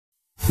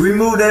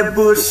Remove that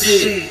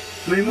bullshit.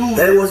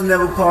 That was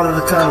never part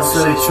of the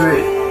conversation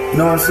trick. You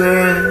know what I'm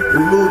saying?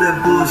 Remove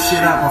that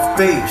bullshit out my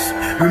face.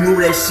 Remove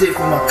that shit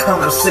from my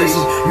conversation.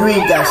 You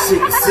ain't got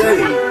shit to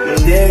say.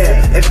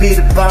 Yeah, and be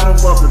the bottom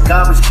of the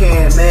garbage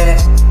can, man.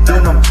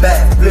 Doing them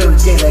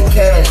backflips, get that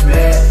cash,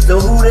 man. So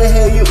who the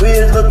hell you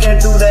is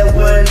looking through that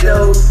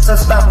window? So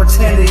stop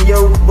pretending,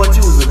 yo, but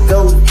you was a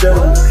ghost,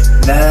 though.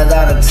 9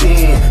 out of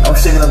 10, I'm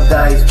shaking them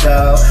dice,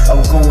 dawg. I'm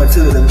going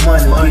to the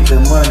money, get the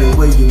money.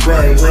 Where you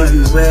at? Where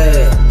you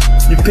at?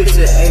 Your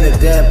picture ain't a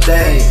damn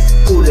thing.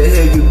 Who the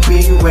hell you be?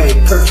 You ain't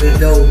perfect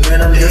though,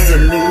 man. I'm just a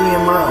nigga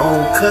in my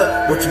own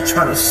cup. What you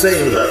tryna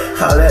say?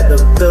 Holla at the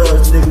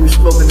thugs, nigga, we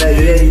smoking that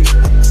yay.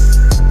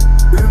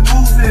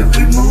 Remove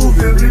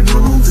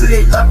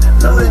it. I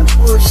know that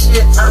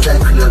bullshit out that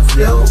clip,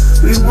 yo.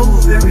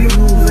 Remove it.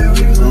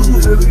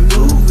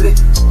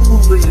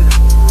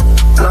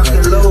 Lock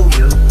and load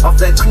off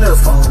that cliff.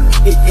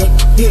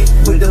 Hit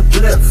with the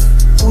blip.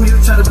 Who you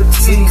tryna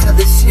pretend? Cause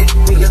this shit,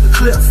 we got the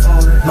cliff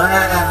on it.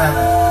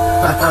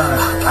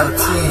 Out of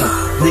 10,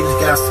 niggas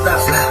gotta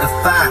stop at the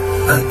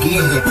 5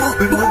 again.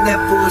 Remove that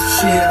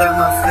bullshit out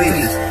my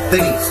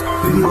face.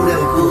 Remove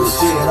that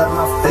bullshit out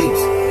my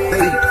face.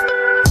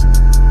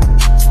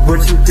 What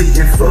you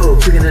thinking for?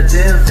 Picking a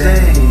damn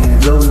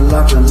thing. Loading,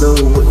 lock and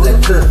load with that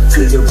cut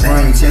to your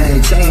brain.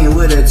 Chain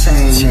with a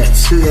chain.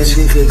 To that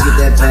nigga, get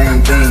that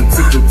bang.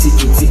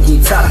 Ticky,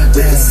 top.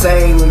 With the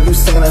same when you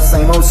sing that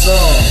same old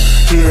song.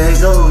 Here they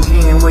go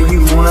again when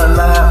you wanna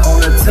lie on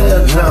the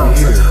telephone.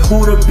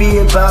 Who to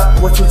be about?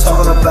 What you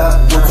talking about?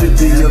 What you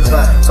be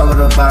about?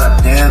 Talking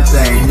about a damn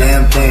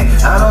thing.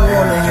 I don't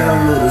wanna hear a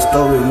little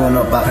story when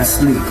I'm about to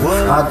sleep.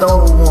 I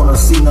don't wanna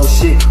see no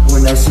shit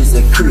when that shit's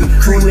a creep.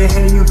 Who the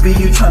hell you be?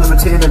 You trying to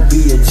pretend to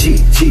be a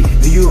G.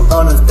 Do you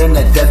understand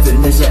that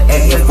definition?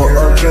 Ain't for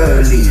a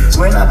girlie.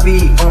 When I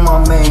be on my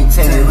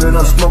maintain, when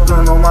I'm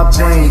smoking on my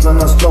brains, when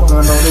I'm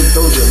smoking on the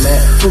doja, man.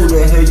 Who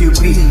the hell you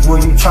be?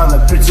 When you trying to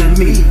picture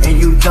me and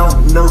you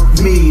don't know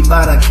me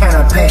by the can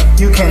of paint?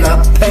 You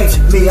cannot paint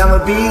me. I'ma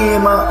be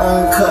in my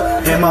own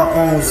cup, in my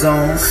own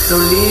zone. So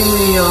leave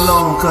me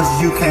alone, cause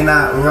you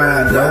cannot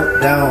ride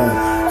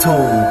down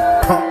tone.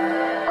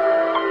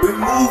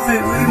 Remove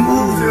it.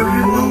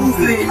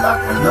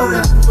 Like I know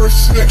that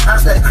bullshit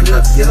out that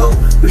clip, yo.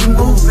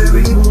 Remove it.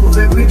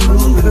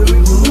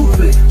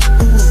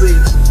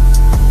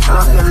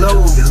 Lock and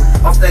load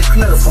off that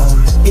cliff.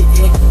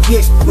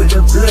 Hit with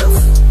the blip.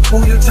 Who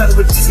you tryna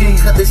pretend?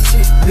 Cause this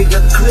shit, we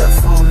got the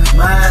cliff on it.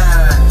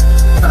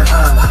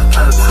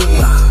 Out of 10,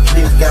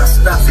 niggas gotta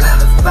stop at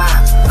the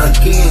 5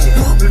 again.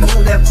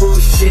 Remove that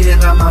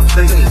bullshit out my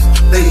face.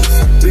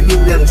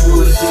 Remove that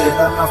bullshit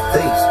out my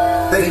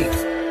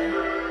face.